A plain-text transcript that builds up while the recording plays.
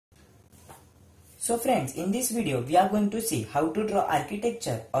So friends, in this video we are going to see how to draw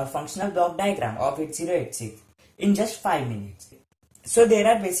architecture or functional block diagram of 8086 in just 5 minutes. So there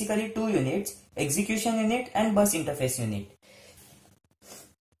are basically two units, execution unit and bus interface unit.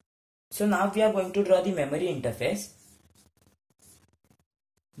 So now we are going to draw the memory interface.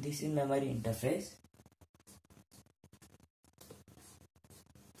 This is memory interface.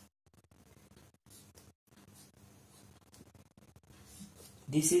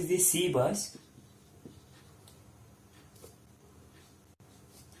 This is the C bus.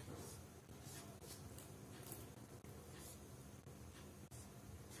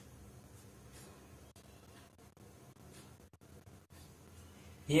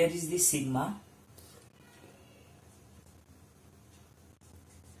 Here is the sigma.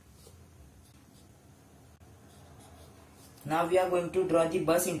 Now we are going to draw the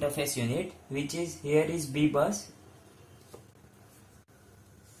bus interface unit, which is here is B bus.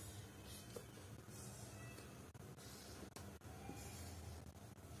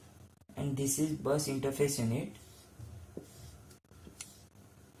 And this is bus interface unit,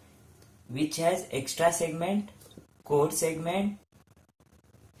 which has extra segment, code segment,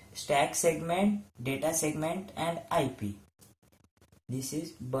 stack segment, data segment and IP. This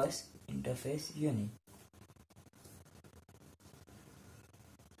is bus interface unit.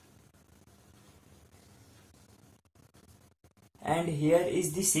 And here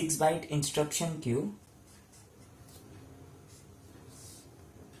is the 6-byte instruction queue.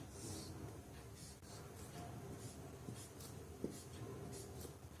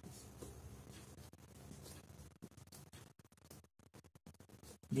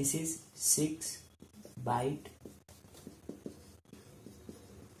 This is 6-byte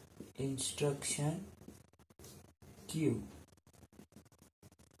instruction queue.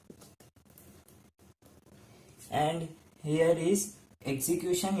 And here is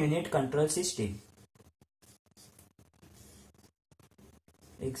execution unit control system.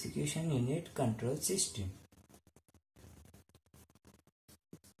 Execution unit control system.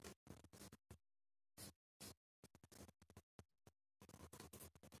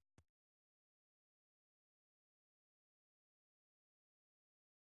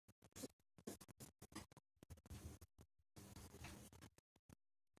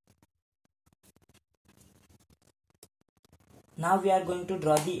 Now we are going to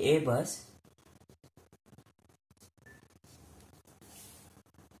draw the A bus.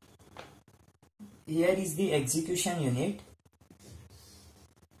 Here is the execution unit.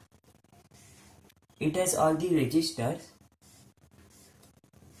 It has all the registers.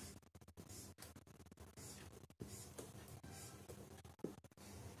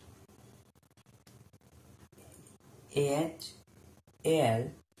 AH,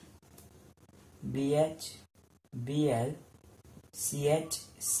 AL, BH, BL, CH,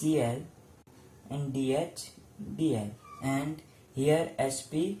 CL and DH, DL, and here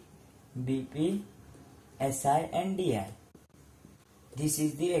SP, BP, SI and DI. This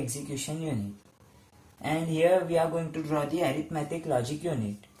is the execution unit. And here we are going to draw the arithmetic logic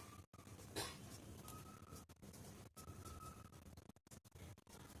unit.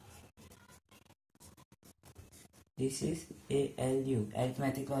 This is ALU,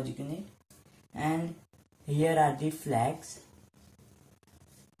 arithmetic logic unit, and here are the flags.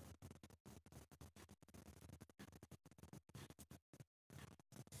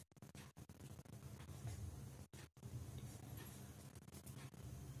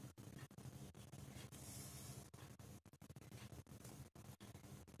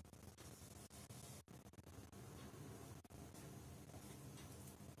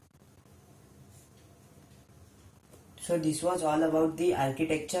 So this was all about the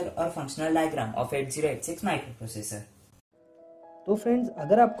architecture or functional diagram of 8086 microprocessor. तो friends,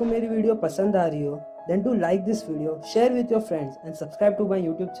 अगर आपको मेरी video पसंद आ रही हो then to like this video, share with your friends and subscribe to my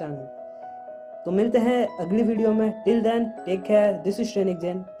YouTube channel. तो मिलते हैं अगली वीडियो में। Till then take care, this is Shrenik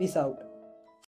Jain, peace out.